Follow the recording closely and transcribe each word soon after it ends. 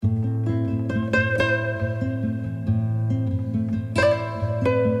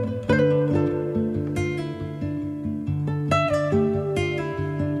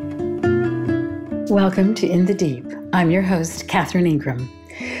Welcome to In the Deep. I'm your host, Catherine Ingram.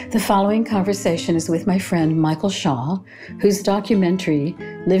 The following conversation is with my friend Michael Shaw, whose documentary,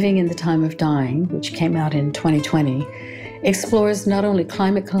 Living in the Time of Dying, which came out in 2020, explores not only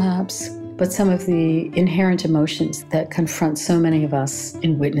climate collapse, but some of the inherent emotions that confront so many of us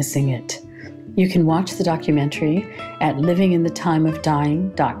in witnessing it. You can watch the documentary at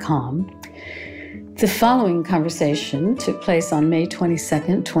livinginthetime-of-dying.com. The following conversation took place on May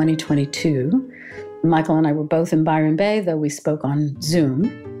 22nd, 2022. Michael and I were both in Byron Bay, though we spoke on Zoom.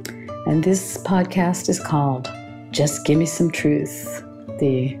 And this podcast is called Just Give Me Some Truth,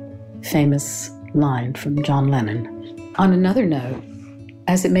 the famous line from John Lennon. On another note,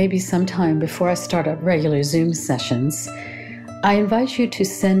 as it may be some time before I start up regular Zoom sessions, I invite you to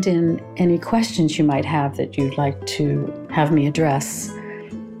send in any questions you might have that you'd like to have me address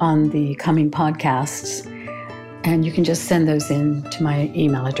on the coming podcasts. And you can just send those in to my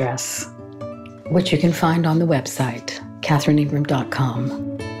email address, which you can find on the website,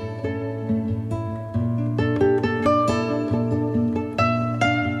 catherineingram.com.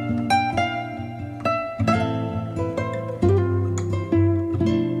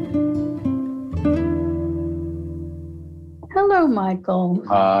 Hello, Michael.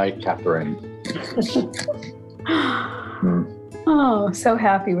 Hi, Catherine. Oh, so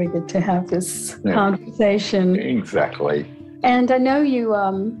happy we get to have this conversation. Exactly. And I know you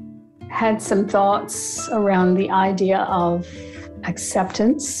had some thoughts around the idea of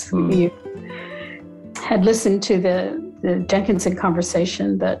acceptance. You had listened to the Jenkinson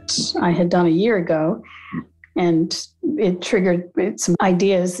conversation that I had done a year ago, and it triggered some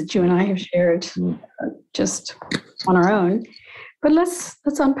ideas that you and I have shared just on our own. But let's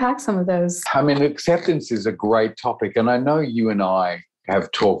unpack some of those. I mean, acceptance is a great topic, and I know you and I have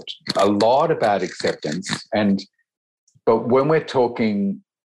talked a lot about acceptance, but when we're talking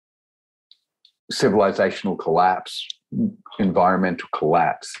civilizational collapse, environmental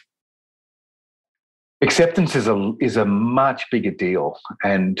collapse, acceptance is a much bigger deal.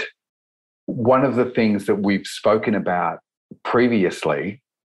 And one of the things that we've spoken about previously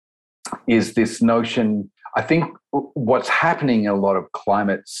is this notion. I think what's happening in a lot of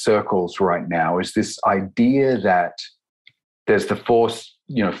climate circles right now is this idea that there's the four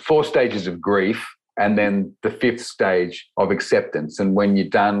stages of grief and then the fifth stage of acceptance. And when you're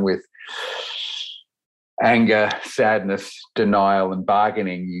done with anger, sadness, denial, and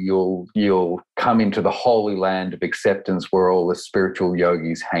bargaining, you'll come into the holy land of acceptance where all the spiritual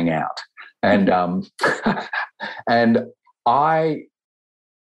yogis hang out. And and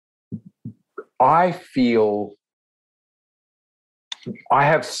I feel I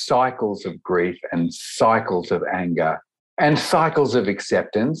have cycles of grief and cycles of anger and cycles of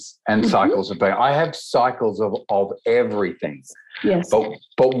acceptance and cycles of pain. I have cycles of everything. Yes.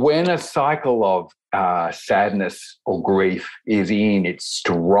 But when a cycle of sadness or grief is in, it's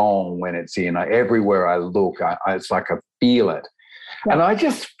strong when it's in. Everywhere I look, it's like I feel it. Yeah. And I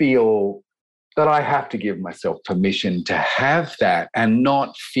just feel that I have to give myself permission to have that and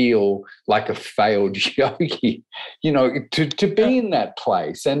not feel like a failed yogi, to be in that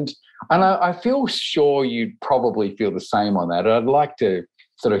place. And I feel sure you'd probably feel the same on that. I'd like to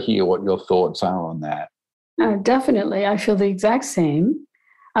sort of hear what your thoughts are on that. Definitely. I feel the exact same.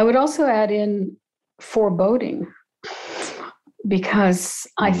 I would also add in foreboding, because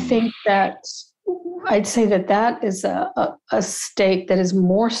I think that I'd say that is a state that is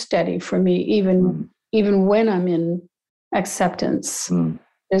more steady for me, even when I'm in acceptance.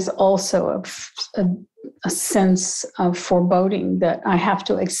 There's also a sense of foreboding that I have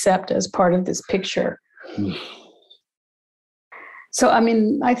to accept as part of this picture. So, I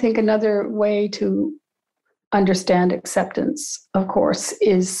mean, I think another way to understand acceptance, of course,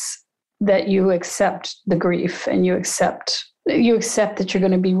 is that you accept the grief and you accept that you're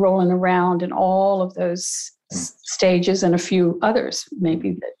going to be rolling around in all of those stages and a few others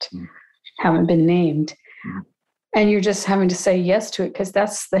maybe that haven't been named. And you're just having to say yes to it because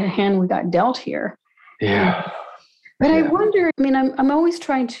that's the hand we got dealt here. Yeah. But I wonder, I mean, I'm always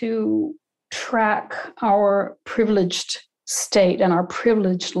trying to track our privileged state and our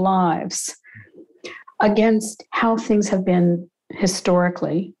privileged lives against how things have been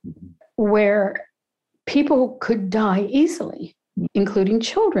historically, where people could die easily, including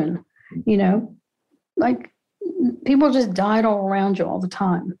children, like people just died all around you all the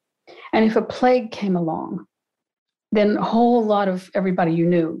time. And if a plague came along, then a whole lot of everybody you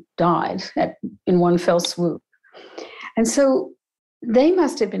knew died in one fell swoop. And so they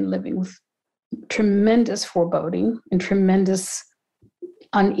must have been living with tremendous foreboding and tremendous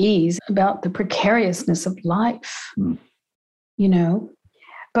unease about the precariousness of life,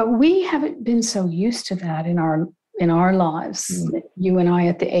 But we haven't been so used to that in our lives, you and I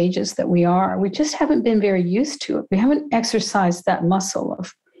at the ages that we are. We just haven't been very used to it. We haven't exercised that muscle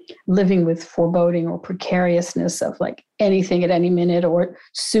of living with foreboding or precariousness of like anything at any minute or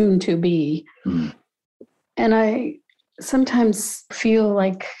soon to be. And I sometimes feel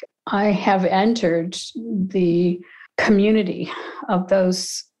like I have entered the community of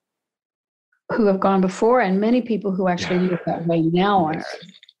those who have gone before and many people who actually live that way now on earth.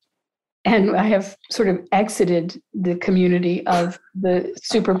 And I have sort of exited the community of the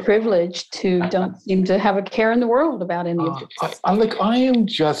super privileged who don't seem to have a care in the world about any of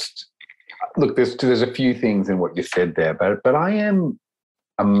this. There's a few things in what you said there, but I am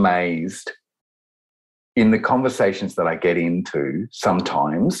amazed in the conversations that I get into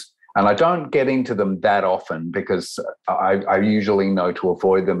sometimes, and I don't get into them that often because I usually know to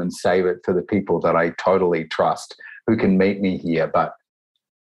avoid them and save it for the people that I totally trust who can meet me here. But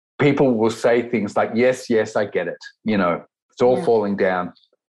people will say things like, yes, I get it. It's all falling down.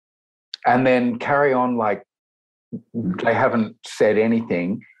 And then carry on like they haven't said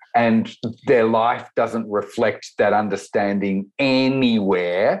anything and their life doesn't reflect that understanding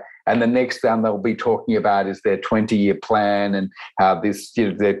anywhere. And the next thing they'll be talking about is their 20-year plan and how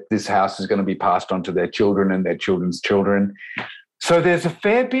this house is going to be passed on to their children and their children's children. So there's a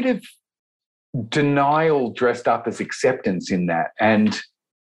fair bit of denial dressed up as acceptance in that. And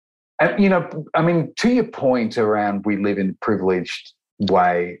to your point around we live in a privileged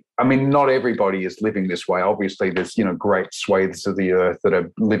way, not everybody is living this way. Obviously, there's, great swathes of the earth that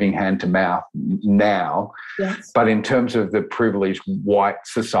are living hand to mouth now. Yes. But in terms of the privileged white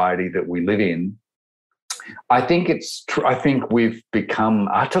society that we live in, I think we've become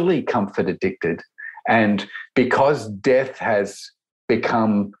utterly comfort addicted. And because death has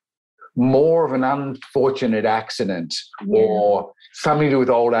become more of an unfortunate accident or something to do with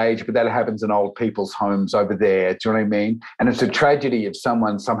old age, but that happens in old people's homes over there. Do you know what I mean? And it's a tragedy if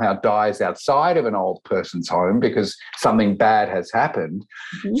someone somehow dies outside of an old person's home because something bad has happened.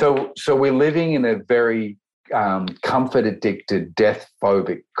 So we're living in a very comfort-addicted,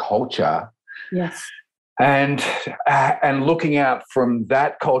 death-phobic culture. Yes. And looking out from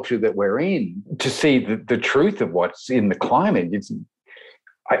that culture that we're in to see the truth of what's in the climate,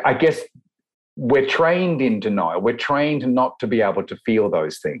 I guess we're trained in denial. We're trained not to be able to feel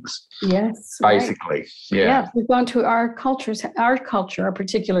those things. Yes. Basically. Right. Yeah. Yeah. We've gone to our culture, our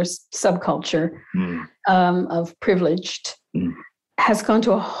particular subculture of privileged has gone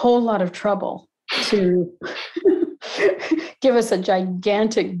to a whole lot of trouble to give us a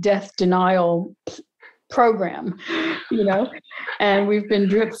gigantic death denial program, and we've been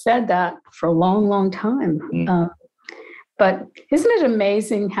drip fed that for a long, long time. But isn't it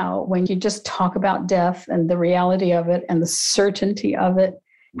amazing how when you just talk about death and the reality of it and the certainty of it,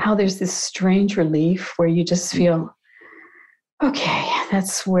 how there's this strange relief where you just feel, okay,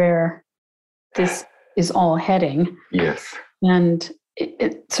 that's where this is all heading. Yes. And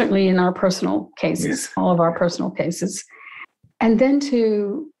it certainly in our personal cases, all of our personal cases. And then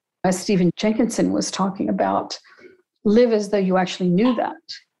as Stephen Jenkinson was talking about, live as though you actually knew that.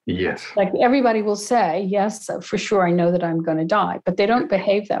 Yes. Like everybody will say, yes, for sure, I know that I'm going to die, but they don't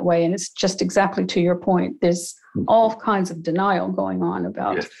behave that way. And it's just exactly to your point. There's all kinds of denial going on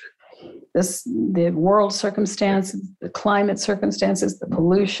about the world circumstances, the climate circumstances, the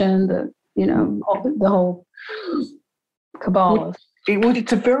pollution, the whole cabal of.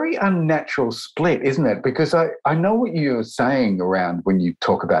 It's a very unnatural split, isn't it? Because I know what you're saying around when you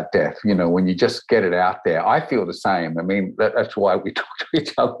talk about death, when you just get it out there. I feel the same. That's why we talk to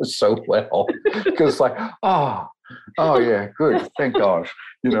each other so well. Because it's like, oh yeah, good. Thank God.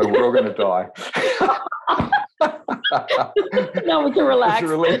 We're all going to die. Now we can relax.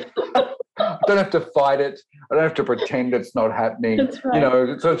 I don't have to fight it. I don't have to pretend it's not happening. That's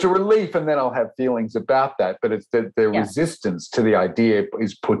right. So it's a relief, and then I'll have feelings about that. But it's the resistance to the idea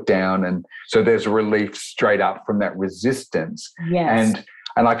is put down, and so there's a relief straight up from that resistance. Yes.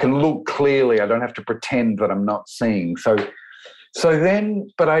 And I can look clearly. I don't have to pretend that I'm not seeing. So then,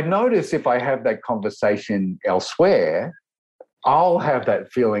 but I notice if I have that conversation elsewhere, I'll have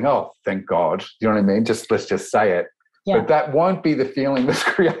that feeling, oh, thank God. You know what I mean? Let's just say it. Yeah. But that won't be the feeling that's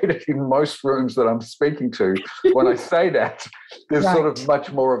created in most rooms that I'm speaking to. When I say that, there's sort of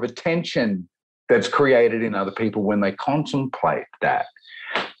much more of a tension that's created in other people when they contemplate that.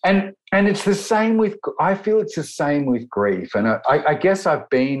 And it's the same I feel it's the same with grief. And I guess I've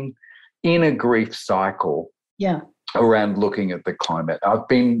been in a grief cycle around looking at the climate. I've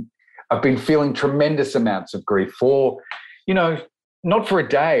been feeling tremendous amounts of grief for, not for a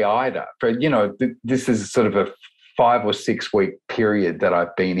day either. This is sort of a 5 or 6 week period that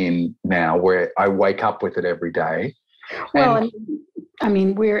I've been in now where I wake up with it every day. Well, I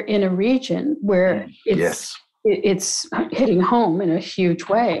mean, we're in a region where it's hitting home in a huge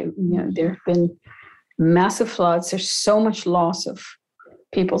way. You know, there have been massive floods. There's so much loss of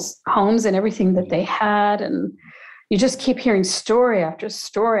people's homes and everything that they had. And you just keep hearing story after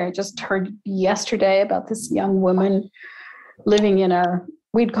story. I just heard yesterday about this young woman living in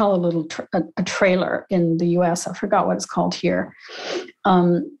we'd call a trailer in the US. I forgot what it's called here.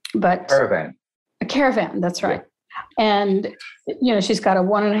 But caravan. A caravan, that's right. Yeah. And, you know, she's got a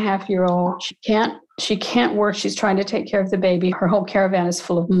 1.5-year-old. She can't work. She's trying to take care of the baby. Her whole caravan is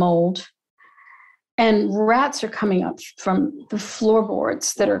full of mold. And rats are coming up from the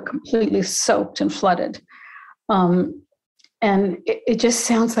floorboards that are completely soaked and flooded. And it just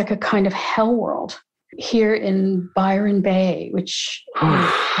sounds like a kind of hell world here in Byron Bay, which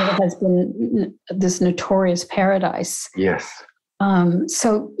has been this notorious paradise. Yes.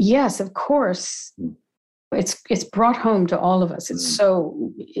 So yes, of course, it's brought home to all of us. It's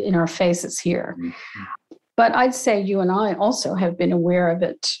so in our faces here. But I'd say you and I also have been aware of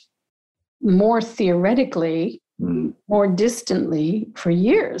it more theoretically, more distantly for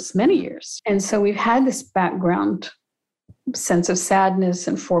years, many years. And so we've had this background sense of sadness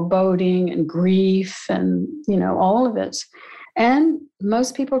and foreboding and grief and, you know, all of it. And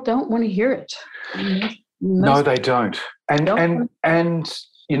most people don't want to hear it. No, they don't. And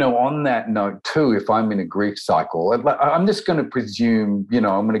you know, on that note too, if I'm in a grief cycle, I'm just going to presume, you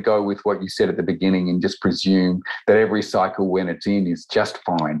know, I'm going to go with what you said at the beginning and just presume that every cycle when it's in is just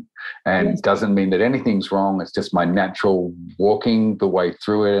fine. And it doesn't mean that anything's wrong. It's just my natural walking the way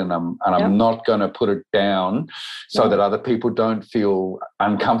through it. And I'm not going to put it down so that other people don't feel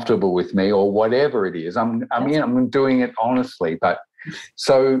uncomfortable with me or whatever it is. I'm doing it honestly. But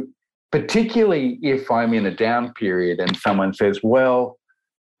so particularly if I'm in a down period and someone says, well,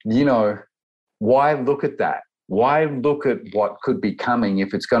 you know, why look at that? Why look at what could be coming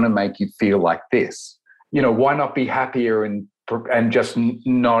if it's going to make you feel like this? You know, why not be happier and just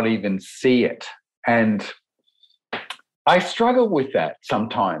not even see it? And I struggle with that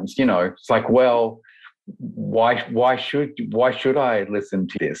sometimes. You know, it's like, well, why should I listen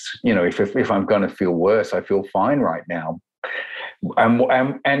to this? You know, if I'm going to feel worse, I feel fine right now.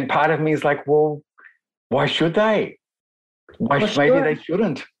 And part of me is like, well, why should they? Maybe they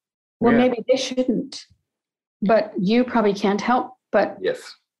shouldn't. Well, maybe they shouldn't. But you probably can't help but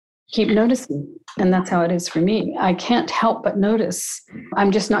keep noticing. And that's how it is for me. I can't help but notice.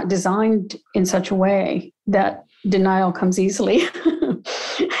 I'm just not designed in such a way that denial comes easily.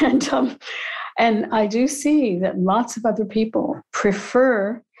 And I do see that lots of other people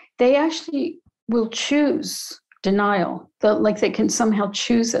they actually will choose denial, like they can somehow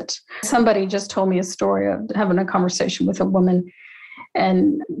choose it. Somebody just told me a story of having a conversation with a woman,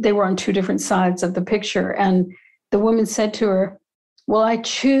 and they were on two different sides of the picture. And the woman said to her, well, I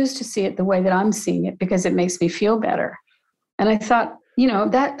choose to see it the way that I'm seeing it because it makes me feel better. And I thought, you know,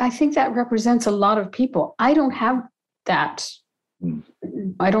 I think that represents a lot of people. I don't have that.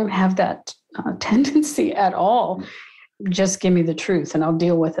 I don't have that tendency at all. Just give me the truth and I'll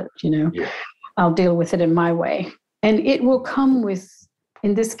deal with it, you know. Yeah. I'll deal with it in my way. And it will come with,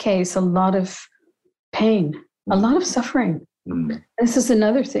 in this case, a lot of pain, a lot of suffering. This is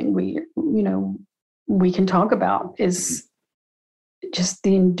another thing we can talk about is just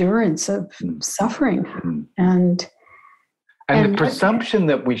the endurance of suffering and the presumption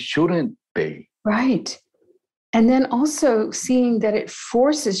that we shouldn't be. Right. And then also seeing that it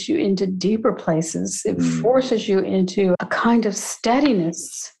forces you into deeper places. It forces you into a kind of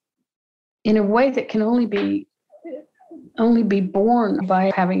steadiness in a way that can only be born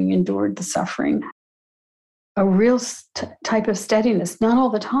by having endured the suffering. A real type of steadiness, not all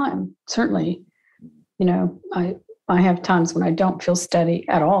the time, certainly. You know, I have times when I don't feel steady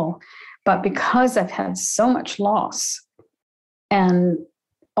at all, but because I've had so much loss and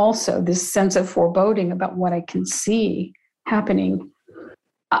also this sense of foreboding about what I can see happening,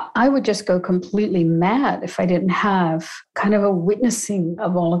 I would just go completely mad if I didn't have kind of a witnessing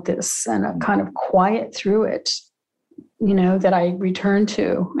of all of this and a kind of quiet through it, you know, that I return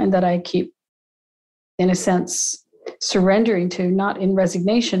to and that I keep, in a sense, surrendering to, not in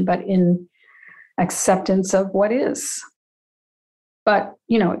resignation, but in acceptance of what is. But,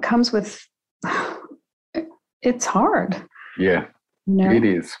 you know, it comes with, it's hard. Yeah, you know? It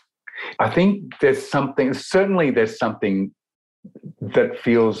is. I think there's something that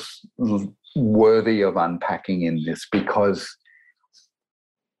feels worthy of unpacking in this, because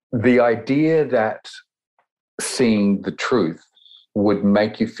the idea that seeing the truth would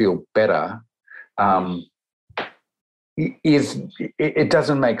make you feel better it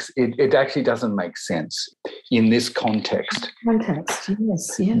doesn't make it actually doesn't make sense in this context.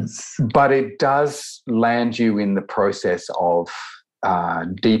 Yes. But it does land you in the process of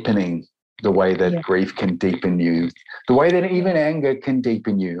deepening the way that grief can deepen you, the way that even anger can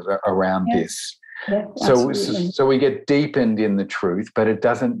deepen you around this. Yeah, so we get deepened in the truth, but it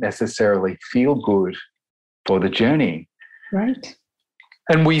doesn't necessarily feel good for the journey. Right.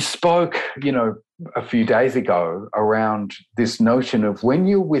 And we spoke, a few days ago around this notion of when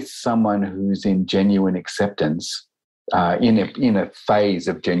you're with someone who's in genuine acceptance, in a phase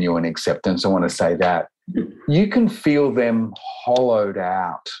of genuine acceptance, I want to say that, you can feel them hollowed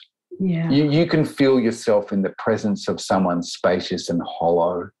out. Yeah. You can feel yourself in the presence of someone spacious and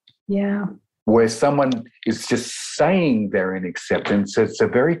hollow. Yeah. Where someone is just saying they're in acceptance, it's a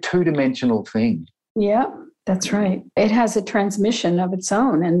very two-dimensional thing. Yeah, that's right. It has a transmission of its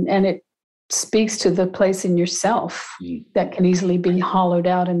own, and it speaks to the place in yourself that can easily be hollowed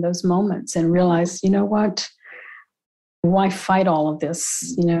out in those moments, and realize, you know what? Why fight all of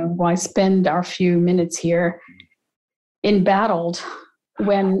this? Why spend our few minutes here embattled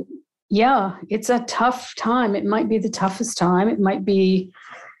when, it's a tough time. It might be the toughest time. It might be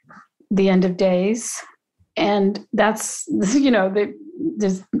the end of days. And that's,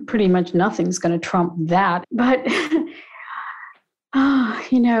 there's pretty much nothing's going to trump that. But,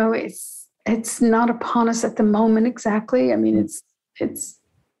 it's not upon us at the moment exactly. I mean, it's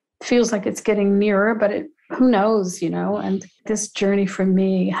feels like it's getting nearer, but who knows, and this journey for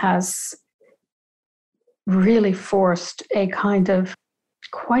me has really forced a kind of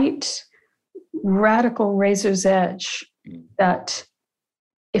quite radical razor's edge that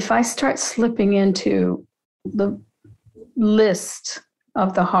if I start slipping into the list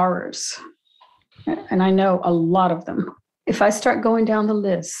of the horrors, and I know a lot of them, if I start going down the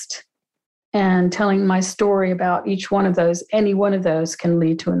list and telling my story about each one of those, any one of those can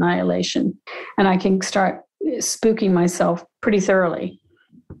lead to annihilation. And I can start spooking myself pretty thoroughly.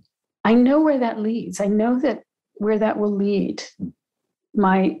 I know where that leads. I know that where that will lead,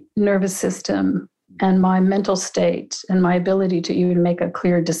 my nervous system and my mental state and my ability to even make a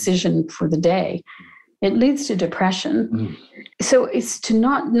clear decision for the day, it leads to depression. So it's to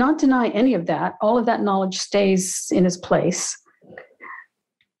not deny any of that. All of that knowledge stays in its place.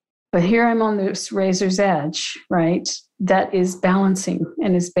 But here I'm on this razor's edge, right? That is balancing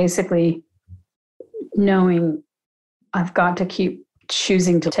and is basically knowing I've got to keep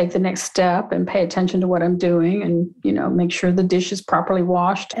choosing to take the next step and pay attention to what I'm doing and, make sure the dish is properly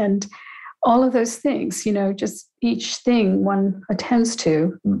washed and all of those things, just each thing one attends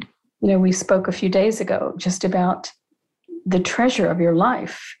to. We spoke a few days ago just about the treasure of your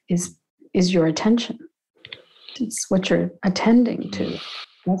life is your attention. It's what you're attending to.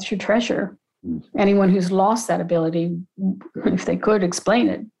 That's your treasure. Anyone who's lost that ability, if they could explain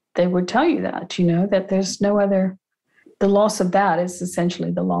it, they would tell you that, that there's no other, the loss of that is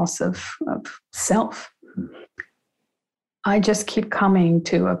essentially the loss of self. I just keep coming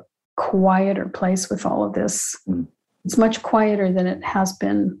to a quieter place with all of this. It's much quieter than it has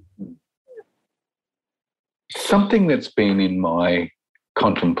been. Something that's been in my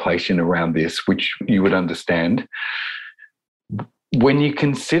contemplation around this, which you would understand, when you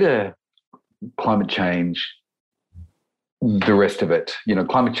consider climate change, the rest of it,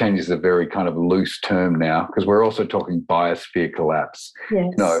 climate change is a very kind of loose term now because we're also talking biosphere collapse,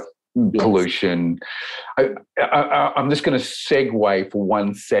 pollution. I'm just going to segue for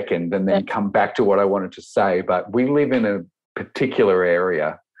 1 second and then come back to what I wanted to say. But we live in a particular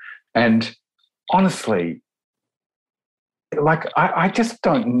area, and honestly, I just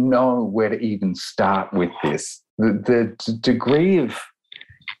don't know where to even start with this. The degree of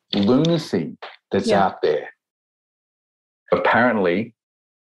lunacy that's out there. Apparently,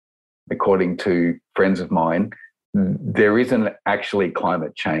 according to friends of mine, there isn't actually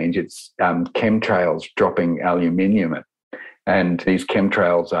climate change. It's chemtrails dropping aluminium. And these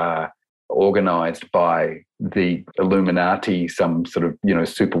chemtrails are organised by the Illuminati, some sort of,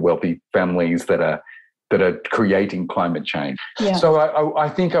 super wealthy families that are creating climate change. Yeah. So I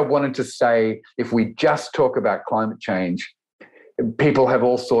think I wanted to say, if we just talk about climate change, people have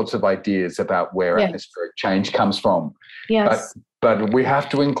all sorts of ideas about where atmospheric change comes from. Yes. But we have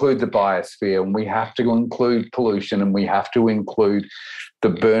to include the biosphere, and we have to include pollution, and we have to include the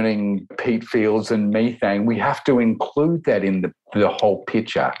burning peat fields and methane. We have to include that in the whole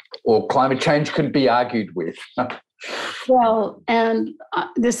picture, or climate change could be argued with. Well, and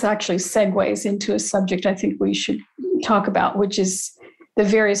this actually segues into a subject I think we should talk about, which is the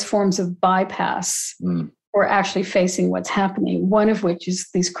various forms of bypass or actually facing what's happening, one of which is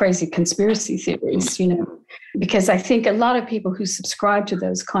these crazy conspiracy theories, Because I think a lot of people who subscribe to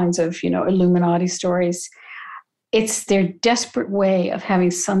those kinds of, Illuminati stories, it's their desperate way of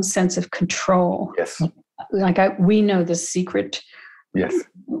having some sense of control. Yes. Like we know the secret. Yes.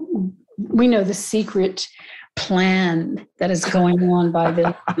 We know the secret plan that is going on by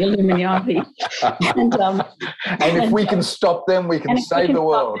the Illuminati. And if we can stop them, we can save the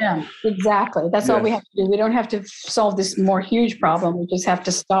world. Exactly. That's all we have to do. We don't have to solve this more huge problem. We just have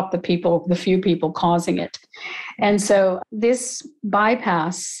to stop the few people causing it. And so this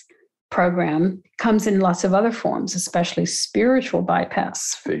bypass program comes in lots of other forms, especially spiritual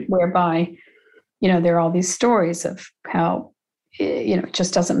bypass, whereby, there are all these stories of how it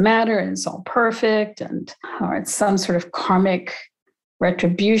just doesn't matter and it's all perfect, or it's some sort of karmic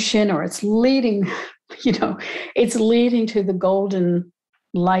retribution, or it's leading to the golden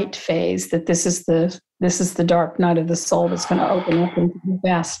light phase, that this is the dark night of the soul that's going to open up into the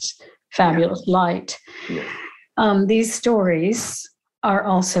vast, fabulous light. These stories are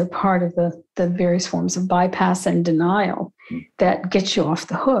also part of the various forms of bypass and denial that get you off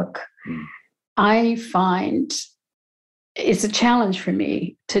the hook. I find it's a challenge for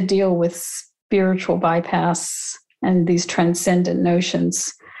me to deal with spiritual bypass and these transcendent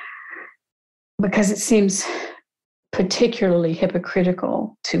notions, because it seems particularly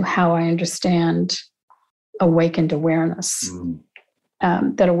hypocritical to how I understand awakened awareness.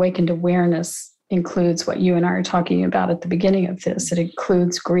 That awakened awareness includes what you and I are talking about at the beginning of this. It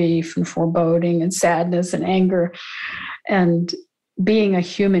includes grief and foreboding and sadness and anger and being a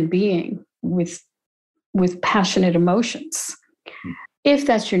human being with passionate emotions. If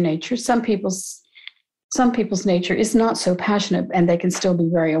that's your nature, some people's nature is not so passionate and they can still be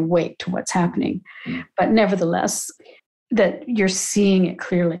very awake to what's happening. But nevertheless, that you're seeing it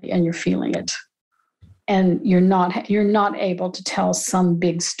clearly and you're feeling it. And you're not able to tell some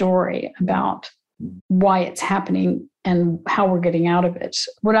big story about why it's happening and how we're getting out of it.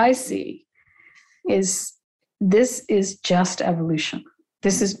 What I see is this is just evolution.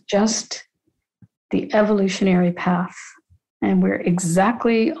 This is just the evolutionary path. And we're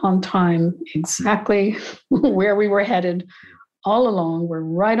exactly on time, exactly where we were headed all along. We're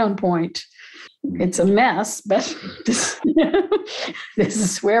right on point. It's a mess, but this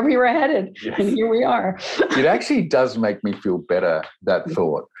is where we were headed. Yes. And here we are. It actually does make me feel better, that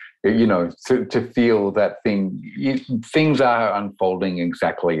thought, to feel that things are unfolding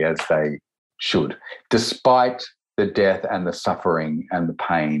exactly as they should, despite the death and the suffering and the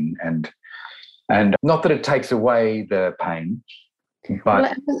pain and not that it takes away the pain,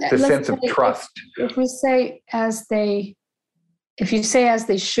 but the sense of trust. If you say as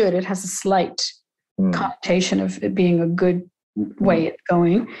they should, it has a slight connotation of it being a good way it's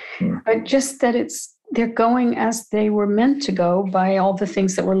going. But just that they're going as they were meant to go by all the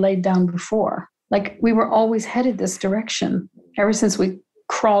things that were laid down before. Like we were always headed this direction ever since we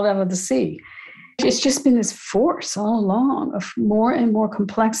crawled out of the sea. It's just been this force all along of more and more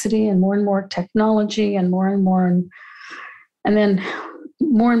complexity and more technology and more, and then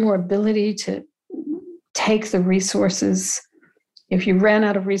more and more ability to take the resources. If you ran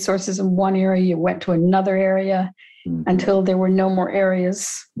out of resources in one area, you went to another area until there were no more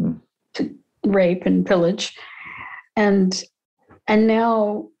areas to rape and pillage. And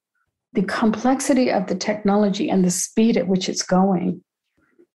now the complexity of the technology and the speed at which it's going,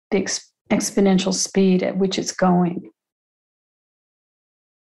 the exponential speed at which it's going,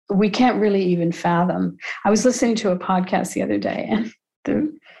 we can't really even fathom. I was listening to a podcast the other day, and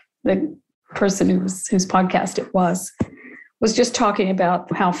the person whose podcast it was just talking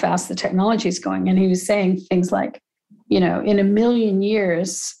about how fast the technology is going. And he was saying things like, in 1 million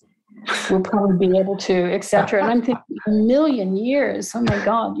years, we'll probably be able to, et cetera. And I'm thinking, 1 million years, oh my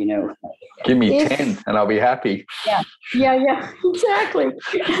God, Give me 10 and I'll be happy. Yeah, exactly.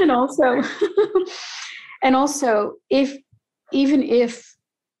 And also, even if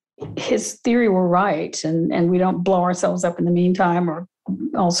his theory were right and we don't blow ourselves up in the meantime or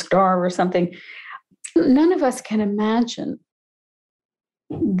all starve or something, none of us can imagine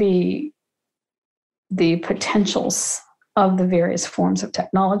the potentials of the various forms of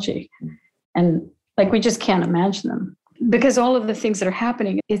technology. And we just can't imagine them. Because all of the things that are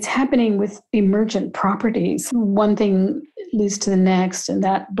happening, it's happening with emergent properties. One thing leads to the next, and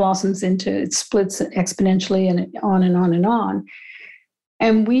that blossoms into, it splits exponentially and on and on and on.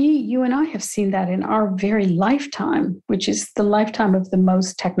 And you and I have seen that in our very lifetime, which is the lifetime of the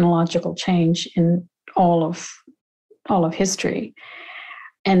most technological change in all of history.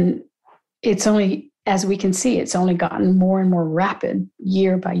 And it's only, as we can see, it's only gotten more and more rapid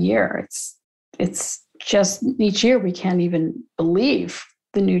year by year. It's just each year we can't even believe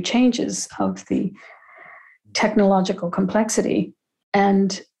the new changes of the technological complexity.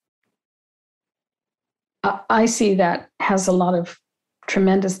 And I see that has a lot of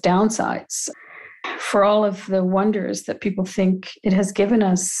tremendous downsides. For all of the wonders that people think it has given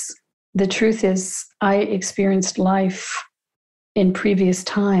us, the truth is I experienced life in previous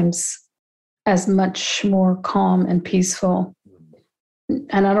times as much more calm and peaceful.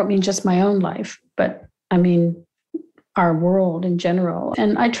 And I don't mean just my own life, but I mean our world in general.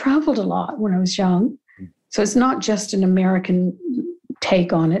 And I traveled a lot when I was young. So it's not just an American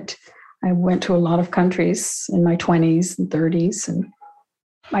take on it. I went to a lot of countries in my 20s and 30s, and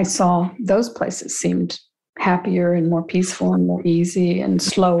I saw those places seemed happier and more peaceful and more easy and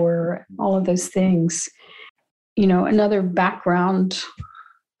slower, all of those things. You know, another background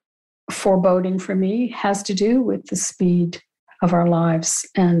foreboding for me has to do with the speed of our lives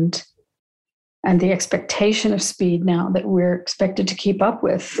and the expectation of speed now that we're expected to keep up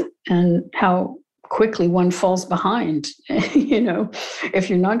with, and how quickly one falls behind. You know, if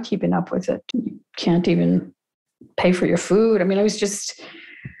you're not keeping up with it, you can't even pay for your food. I mean, I was just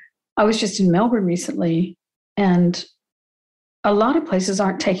in Melbourne recently, and a lot of places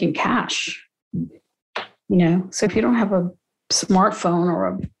aren't taking cash. You know, so if you don't have a smartphone or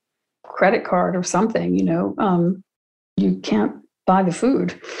a credit card or something, you know, you can't buy the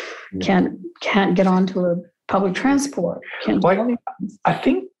food, can't get onto a public transport. I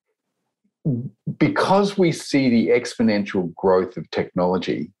think because we see the exponential growth of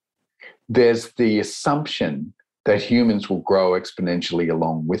technology, there's the assumption that humans will grow exponentially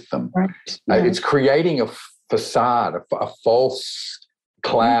along with them. Right. Yeah. It's creating a facade, a false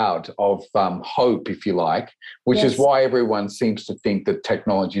cloud of hope, if you like, which is why everyone seems to think that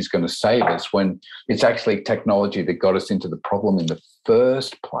technology is going to save us, when it's actually technology that got us into the problem in the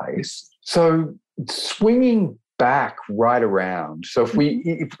first place. So swinging back right around, so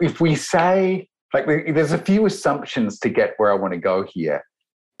if we say, like, there's a few assumptions to get where I want to go here.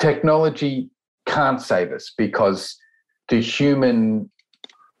 Technology can't save us because the human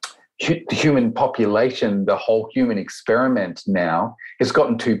population, the whole human experiment now has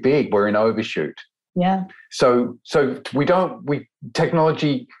gotten too big. We're in overshoot. Yeah. So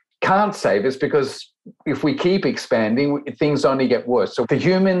technology can't save us, because if we keep expanding, things only get worse. So the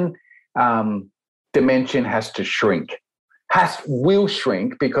human dimension has to shrink. Will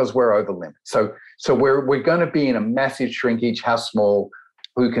shrink because we're over limit. So we're going to be in a massive shrinkage. How small?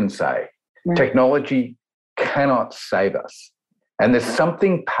 Who can say? Right. Technology cannot save us. And there's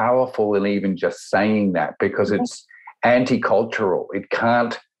something powerful in even just saying that, because it's anti-cultural. It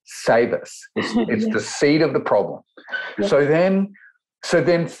can't save us. It's the seed of the problem. Yes. So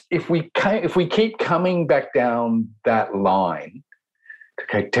then if we keep coming back down that line,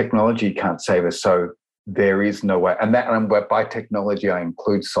 okay, technology can't save us, so there is no way. And by technology I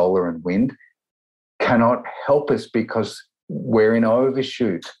include solar and wind, cannot help us because we're in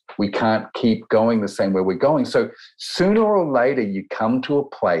overshoot. We can't keep going the same way we're going. So sooner or later, you come to a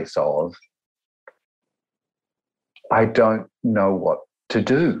place of, I don't know what to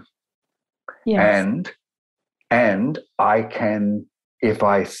do. Yes. And I can, if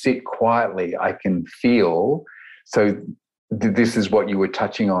I sit quietly, I can feel. So this is what you were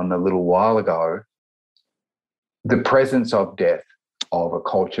touching on a little while ago, the presence of death, of a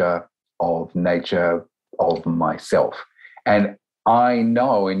culture, of nature, of myself. And I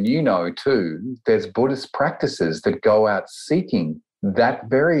know, and you know too, there's Buddhist practices that go out seeking that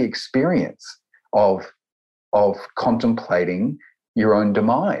very experience of contemplating your own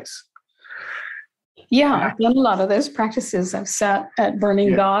demise. Yeah, I've done a lot of those practices. I've sat at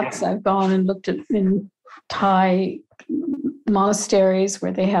burning ghats. I've gone and looked at in Thai monasteries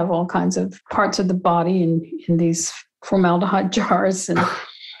where they have all kinds of parts of the body in these formaldehyde jars. And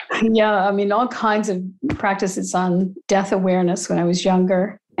yeah, I mean, all kinds of practices on death awareness when I was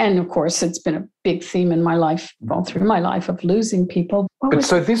younger. And of course, it's been a big theme in my life, all through my life, of losing people. But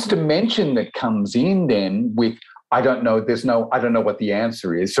so this dimension that comes in then with, I don't know what the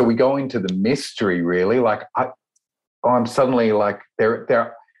answer is. So we go into the mystery, really. Like I'm suddenly like,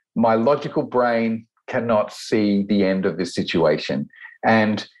 my logical brain cannot see the end of this situation.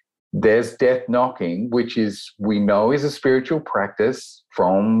 And there's death knocking, which we know is a spiritual practice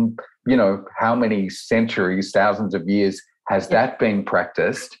from, how many centuries, thousands of years has that been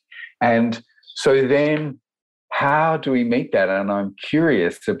practiced? And so then how do we meet that? And I'm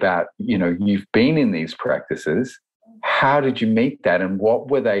curious about, you've been in these practices. How did you meet that? And what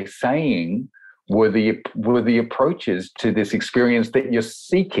were they saying were the approaches to this experience that you're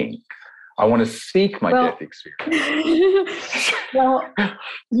seeking? I want to seek my death experience. Well,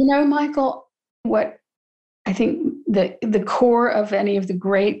 Michael, what I think the core of any of the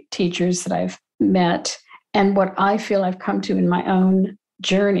great teachers that I've met And what I feel I've come to in my own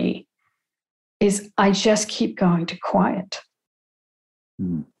journey is I just keep going to quiet.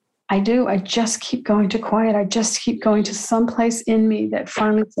 Mm. I do. I just keep going to quiet. I just keep going to some place in me that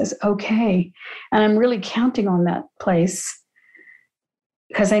finally says, okay. And I'm really counting on that place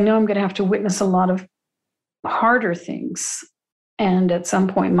because I know I'm going to have to witness a lot of harder things and at some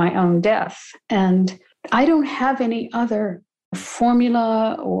point my own death. And I don't have any other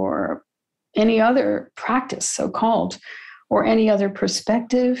formula or any other practice, so-called, or any other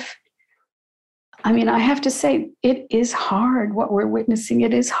perspective. I mean, I have to say, it is hard. What we're witnessing,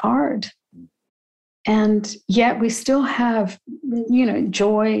 it is hard. And yet we still have,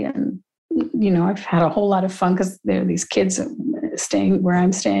 joy. And, I've had a whole lot of fun because there are these kids staying where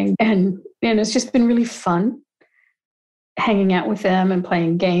I'm staying. And it's just been really fun hanging out with them and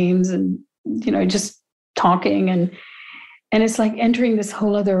playing games and, just talking. And it's like entering this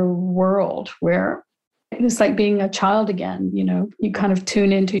whole other world where it's like being a child again. You kind of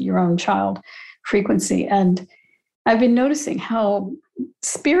tune into your own child frequency. And I've been noticing how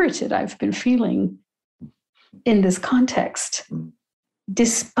spirited I've been feeling in this context,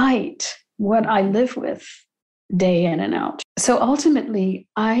 despite what I live with day in and out. So ultimately,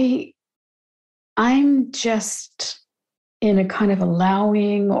 I'm just in a kind of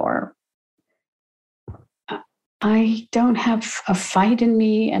allowing, or I don't have a fight in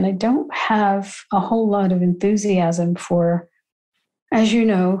me, and I don't have a whole lot of enthusiasm for, as you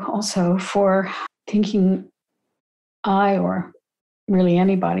know, also for thinking I or really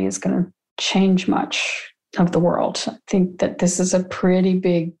anybody is going to change much of the world. I think that this is a pretty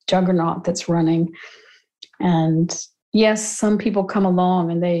big juggernaut that's running. And yes, some people come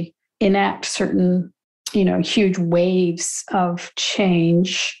along and they enact certain, huge waves of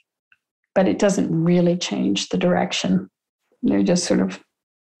change, but it doesn't really change the direction. They're just sort of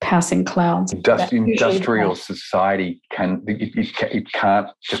passing clouds. Industrial society it can't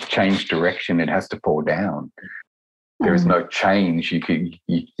just change direction. It has to fall down. There is no change. You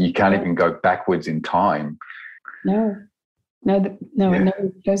can't even go backwards in time. No.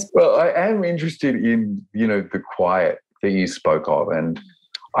 Well, I am interested in the quiet that you spoke of, and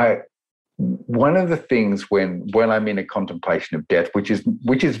one of the things when I'm in a contemplation of death, which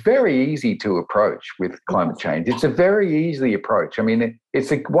is very easy to approach with climate change. It's a very easy approach. I mean,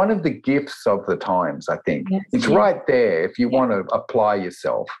 it's one of the gifts of the times. I think it's right there if you want to apply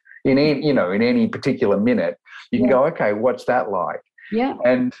yourself in any particular minute. You can go, okay, what's that like? Yeah.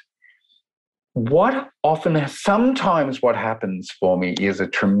 And sometimes what happens for me is a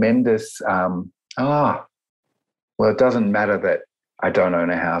tremendous well, it doesn't matter that I don't own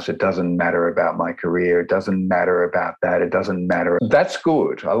a house. It doesn't matter about my career. It doesn't matter about that. It doesn't matter. That's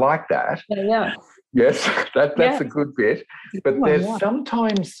good. I like that. Yeah. Yes, that's a good bit. But there's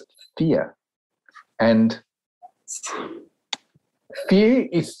sometimes fear. And fear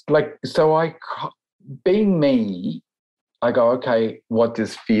is like, so being me, I go, okay, what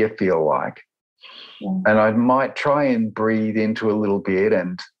does fear feel like? Yeah. And I might try and breathe into a little bit,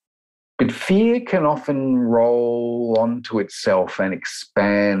 but fear can often roll onto itself and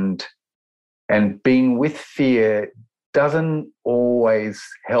expand, and being with fear doesn't always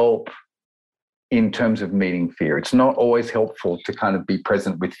help in terms of meeting fear. It's not always helpful to kind of be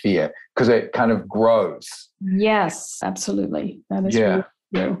present with fear because it kind of grows. Yes, absolutely. That is really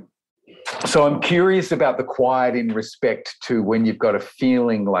true. So I'm curious about the quiet in respect to when you've got a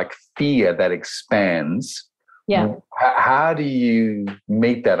feeling like fear that expands. Yeah. How do you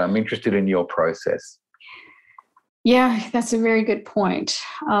meet that? I'm interested in your process. Yeah, that's a very good point.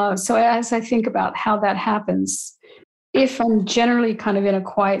 So as I think about how that happens, if I'm generally kind of in a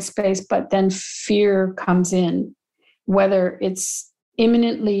quiet space, but then fear comes in, whether it's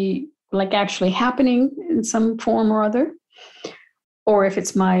imminently like actually happening in some form or other, or if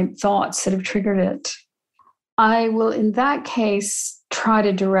it's my thoughts that have triggered it, I will, in that case, try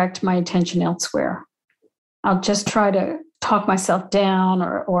to direct my attention elsewhere. I'll just try to talk myself down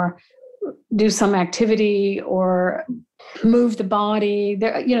or do some activity or move the body.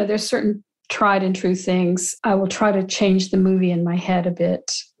 There's certain tried and true things. I will try to change the movie in my head a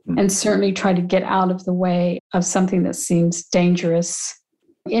bit and certainly try to get out of the way of something that seems dangerous.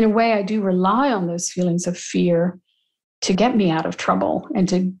 In a way, I do rely on those feelings of fear to get me out of trouble and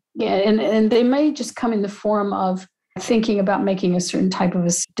they may just come in the form of thinking about making a certain type of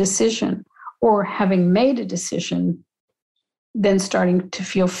a decision, or having made a decision, then starting to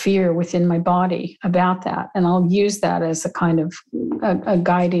feel fear within my body about that. And I'll use that as a kind of a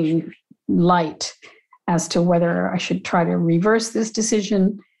guiding light as to whether I should try to reverse this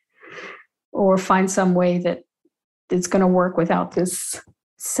decision or find some way that it's going to work without this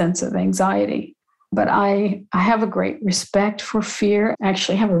sense of anxiety. But I have a great respect for fear. I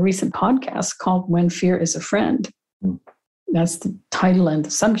actually have a recent podcast called When Fear is a Friend. That's the title and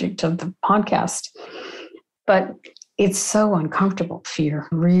the subject of the podcast. But it's so uncomfortable, fear,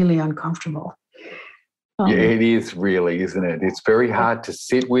 really uncomfortable. Yeah, it is really, isn't it? It's very hard to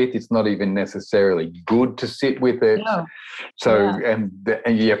sit with. It's not even necessarily good to sit with it. No. So, Yeah.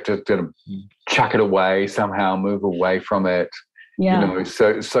 and you have to sort of chuck it away somehow, move away from it. Yeah. You know,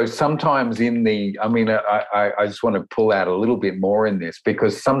 so sometimes I just want to pull out a little bit more in this,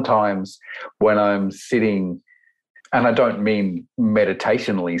 because sometimes when I'm sitting, and I don't mean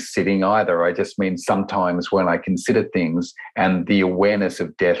meditationally sitting either, I just mean sometimes when I consider things and the awareness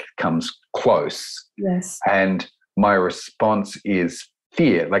of death comes close. Yes. And my response is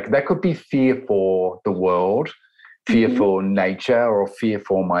fear. Like, that could be fear for the world, fear for nature, or fear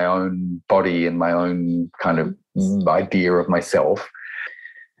for my own body and my own kind of idea of myself.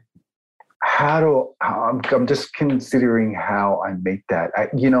 I'm just considering how I meet that. I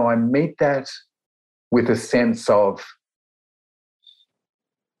meet that with a sense of,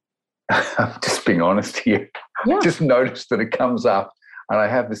 I'm just being honest here. Yeah. I just noticed that it comes up, and I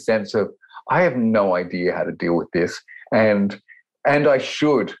have the sense of, I have no idea how to deal with this. And I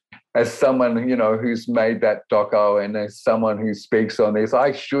should, as someone, who's made that doco, and as someone who speaks on this,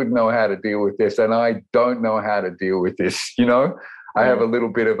 I should know how to deal with this. And I don't know how to deal with this. I have a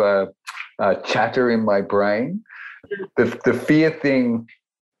little bit of a chatter in my brain. The fear thing,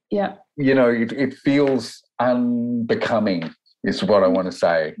 it feels unbecoming, is what I want to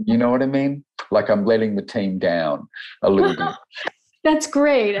say. You know what I mean? Like I'm letting the team down a little bit. That's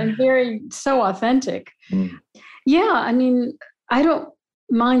great and so authentic. Yeah, I mean, I don't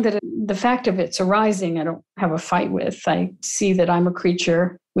mind that the fact of it's arising, I don't have a fight with. I see that I'm a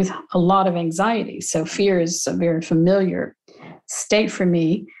creature with a lot of anxiety. So fear is a very familiar state for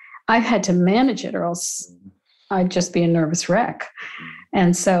me. I've had to manage it, or else I'd just be a nervous wreck.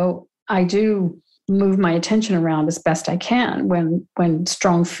 And so I do move my attention around as best I can when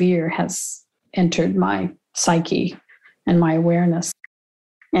strong fear has entered my psyche and my awareness.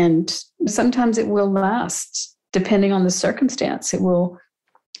 And sometimes it will last, depending on the circumstance. It will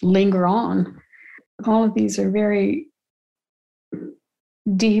linger on. All of these are very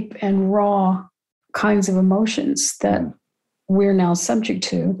deep and raw kinds of emotions that we're now subject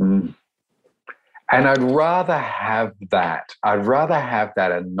to. And I'd rather have that. I'd rather have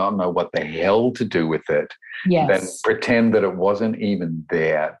that and not know what the hell to do with it than pretend that it wasn't even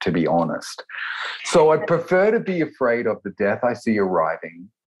there, to be honest. So I'd prefer to be afraid of the death I see arriving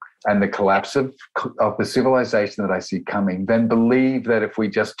and the collapse of the civilization that I see coming, than believe that if we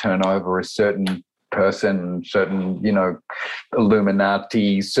just turn over a certain person, certain,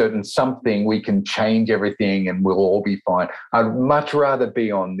 Illuminati, certain something, we can change everything and we'll all be fine. I'd much rather be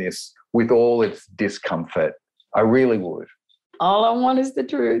on this with all its discomfort. I really would. All I want is the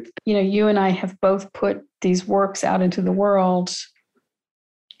truth. You and I have both put these works out into the world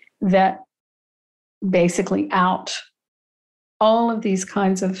that basically out all of these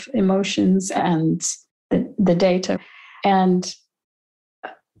kinds of emotions and the data. And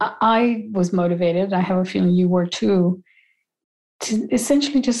I was motivated, I have a feeling you were too, to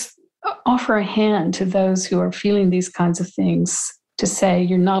essentially just offer a hand to those who are feeling these kinds of things, to say,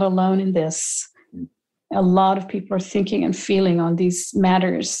 you're not alone in this. A lot of people are thinking and feeling on these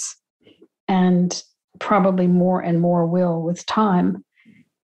matters, and probably more and more will with time.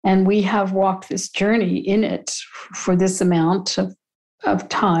 And we have walked this journey in it for this amount of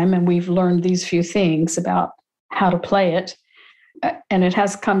time, and we've learned these few things about how to play it. And it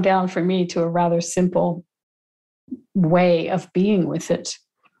has come down for me to a rather simple way of being with it.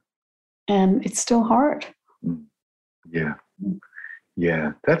 And it's still hard. Yeah.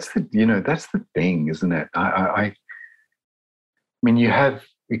 Yeah. That's the thing, isn't it? I mean, you have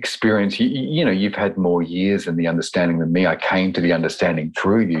experience, you've had more years in the understanding than me. I came to the understanding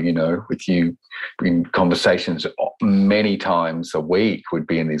through you, with you in conversations many times a week, would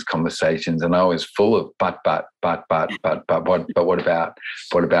be in these conversations, and I was full of but what about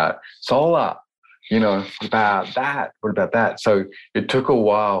solar? What about that? So it took a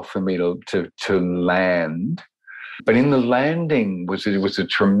while for me to land. But in the landing was a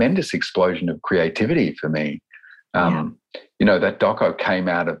tremendous explosion of creativity for me. That doco came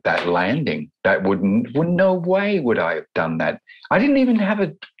out of that landing. That no way would I have done that. I didn't even have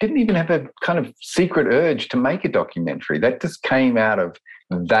a kind of secret urge to make a documentary. That just came out of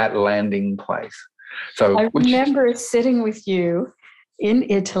that landing place. So I remember sitting with you in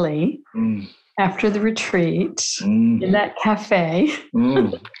Italy after the retreat in that cafe.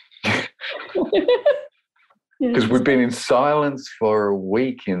 Because we've been in silence for a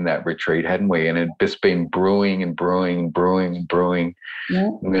week in that retreat, hadn't we? And it'd just been brewing and brewing, brewing and brewing. Yeah.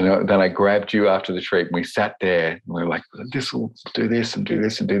 And then I grabbed you after the retreat and we sat there and we were like, this will do this and do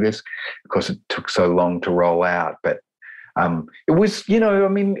this and do this. Of course, it took so long to roll out. But it was,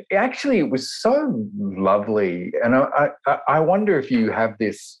 actually it was so lovely. And I wonder if you have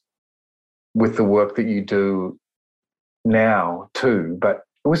this with the work that you do now too, but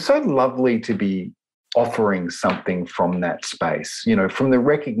it was so lovely to be offering something from that space, from the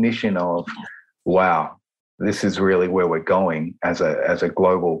recognition of, wow, this is really where we're going as a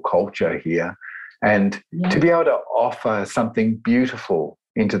global culture here. And to be able to offer something beautiful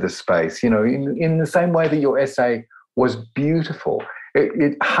into the space, in the same way that your essay was beautiful,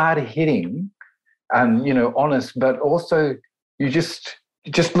 it hard hitting and, honest, but also you just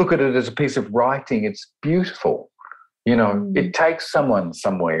look at it as a piece of writing. It's beautiful. It takes someone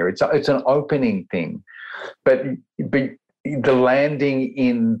somewhere. It's an opening thing, but the landing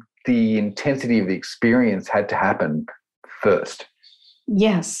in the intensity of the experience had to happen first.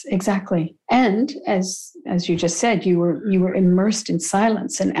 Yes, exactly. And as you just said, you were immersed in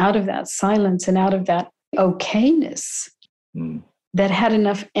silence, and out of that silence and out of that okayness that had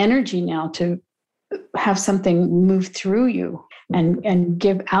enough energy now to have something move through you and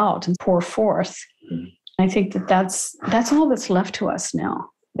give out and pour forth. I think that's all that's left to us now,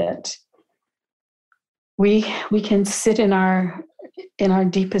 that we can sit in our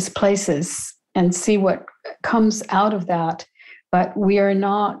deepest places and see what comes out of that. But we are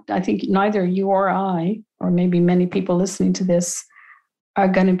not, I think neither you or I, or maybe many people listening to this, are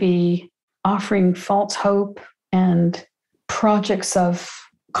going to be offering false hope and projects of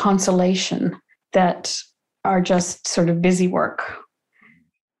consolation that are just sort of busy work.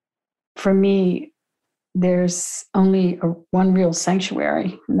 For me, there's only one real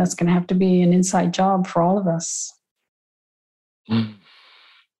sanctuary, and that's going to have to be an inside job for all of us.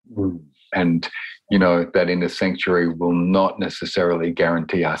 And, that inner sanctuary will not necessarily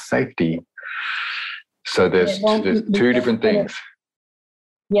guarantee our safety. So there's two different things.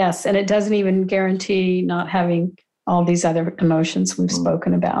 Yes, and it doesn't even guarantee not having all these other emotions we've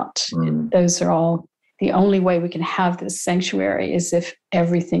spoken about. Those are all, the only way we can have this sanctuary is if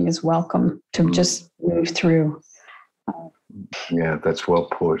everything is welcome to just move through. Yeah, that's well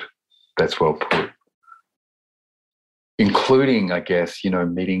put. That's well put. Including, I guess,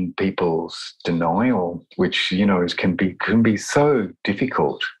 meeting people's denial, which, can be so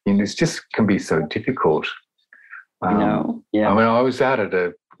difficult. It just can be so difficult. Yeah. I mean, I was out at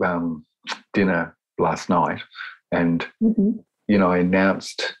a dinner last night and, I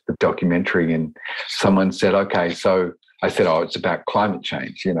announced the documentary and someone said, okay, so I said, it's about climate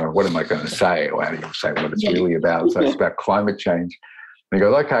change. What am I going to say? Or how do you say what it's really about? So it's about climate change. And he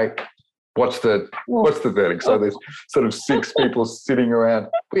goes, okay, what's the verdict? So there's sort of 6 people sitting around.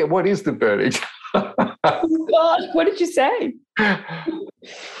 Yeah, what is the verdict? Oh God, what did you say?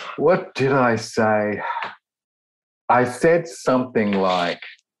 What did I say? I said something like,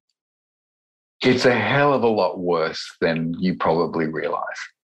 it's a hell of a lot worse than you probably realize.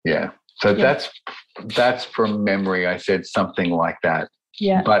 Yeah. So that's from memory. I said something like that.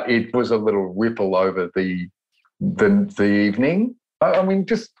 Yeah. But it was a little ripple over the evening. I mean,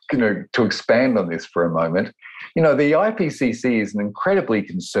 just, to expand on this for a moment, the IPCC is an incredibly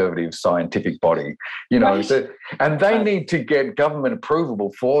conservative scientific body, and they need to get government approval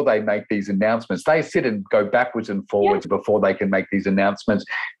before they make these announcements. They sit and go backwards and forwards before they can make these announcements.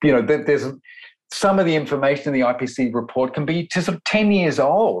 There's some of the information in the IPCC report can be just sort of 10 years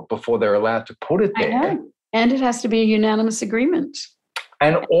old before they're allowed to put it there. I know. And it has to be a unanimous agreement.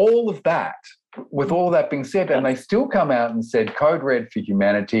 And all of that, with all that being said, and they still come out and said Code Red for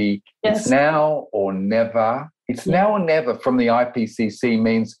humanity, it's now or never. It's now or never from the IPCC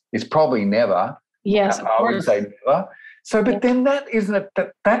means it's probably never. Yes, of course. I would say never. So, but then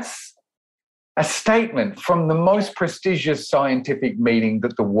that's a statement from the most prestigious scientific meeting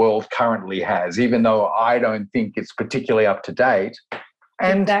that the world currently has, even though I don't think it's particularly up to date.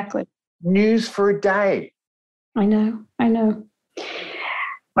 And exactly. News for a day. I know.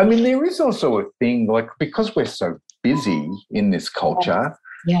 I mean, there is also a thing, like, because we're so busy in this culture,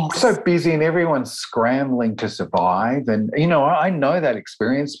 so busy and everyone's scrambling to survive. And, I know that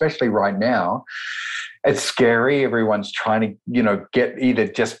experience, especially right now. It's scary. Everyone's trying to, get either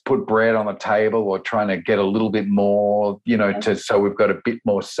just put bread on the table or trying to get a little bit more, so we've got a bit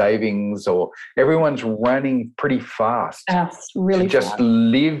more savings, or everyone's running pretty fast. Really to just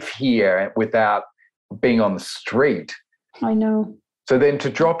live here without being on the street. I know. So then to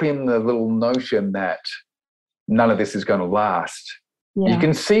drop in the little notion that none of this is going to last, you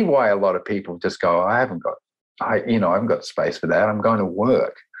can see why a lot of people just go, I haven't I've got space for that. I'm going to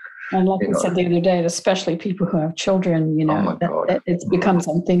work. And like I said the other day, especially people who have children, oh my God. It becomes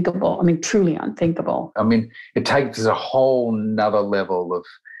unthinkable. I mean, truly unthinkable. I mean, it takes a whole nother level of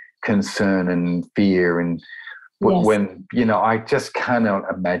concern and fear. And when, I just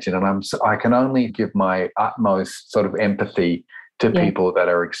cannot imagine. And I can only give my utmost sort of empathy to people that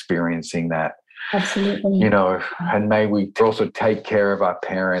are experiencing that. Absolutely. And may we also take care of our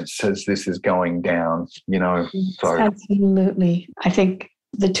parents as this is going down, So. Absolutely. I think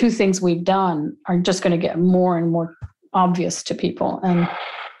the two things we've done are just going to get more and more obvious to people. And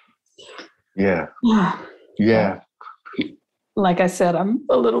yeah. Like I said, I'm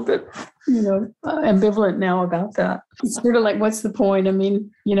a little bit, ambivalent now about that. It's sort of like, what's the point? I mean,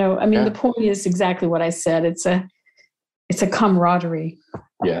 the point is exactly what I said. It's a camaraderie.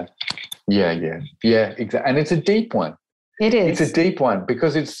 Yeah, exactly. And it's a deep one. It is. It's a deep one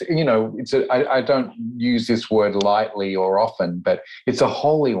because I don't use this word lightly or often, but it's a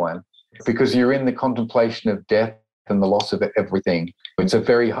holy one because you're in the contemplation of death and the loss of everything. It's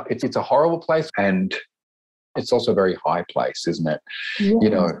a horrible place, and it's also a very high place, isn't it?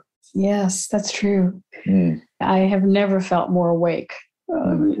 Yes. Yes, that's true. I have never felt more awake,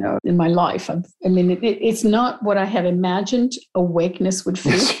 in my life. It's not what I had imagined awakeness would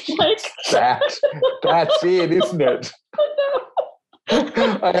feel like. That's it, isn't it?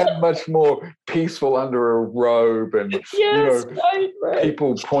 I am much more peaceful under a robe and right.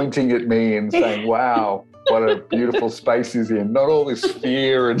 People pointing at me and saying, wow, what a beautiful space he's in. Not all this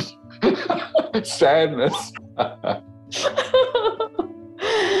fear and sadness.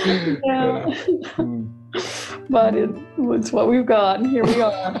 But it's what we've got, and here we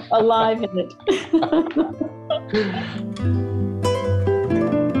are, alive in it.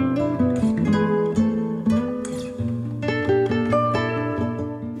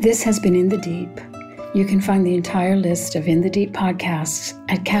 This has been In the Deep. You can find the entire list of In the Deep podcasts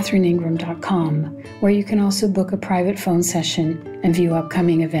at katherineingram.com, where you can also book a private phone session and view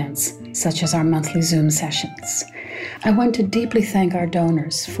upcoming events, such as our monthly Zoom sessions. I want to deeply thank our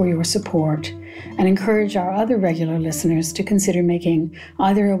donors for your support and encourage our other regular listeners to consider making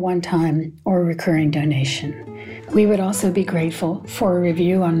either a one-time or a recurring donation. We would also be grateful for a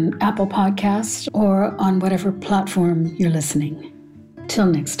review on Apple Podcasts or on whatever platform you're listening. Till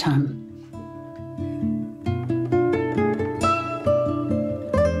next time.